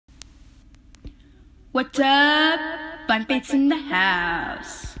What's up? Blind Faith's in the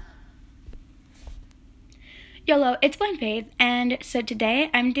house. YOLO, it's Blind Faith, and so today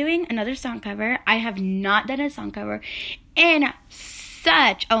I'm doing another song cover. I have not done a song cover in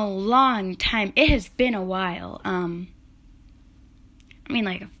such a long time. It has been a while.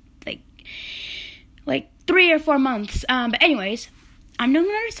 Like 3 or 4 months. But anyways, I'm doing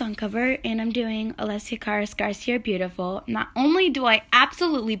another song cover, and I'm doing Alessia Cara, Scars Here Beautiful. Not only do I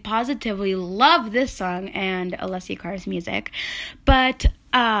absolutely positively love this song and Alessia Cara's music, but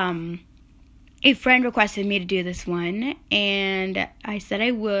a friend requested me to do this one, and I said I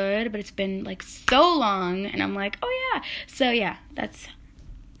would, but it's been like so long, and I'm like, oh yeah. So yeah,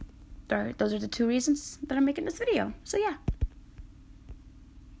 those are the 2 reasons that I'm making this video. So yeah.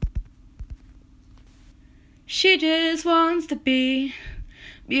 She just wants to be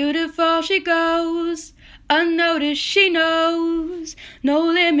beautiful, she goes unnoticed, she knows no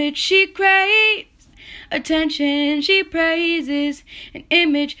limit, she craves attention, she praises an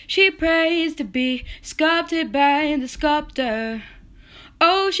image, she prays to be sculpted by the sculptor.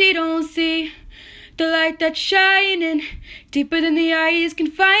 Oh, she don't see the light that's shining deeper than the eyes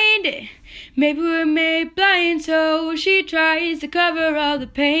can find it. Maybe we're made blind, so she tries to cover all the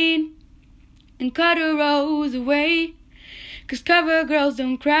pain and cut her rose away. 'Cause cover girls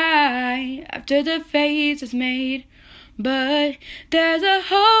don't cry after their face is made. But there's a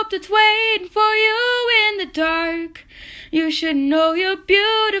hope that's waiting for you in the dark. You should know you're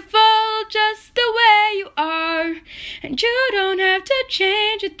beautiful just the way you are. And you don't have to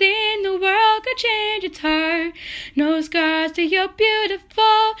change a thing, the world could change its heart. No scars till you're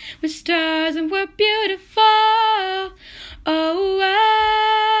beautiful, with stars and we're beautiful. Oh, wow.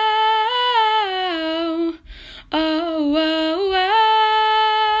 Oh, oh,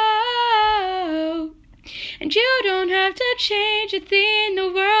 oh. And you don't have to change a thing,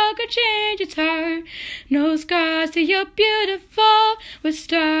 the world could change its heart. No scars till you're beautiful, with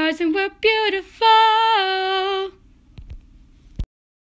stars.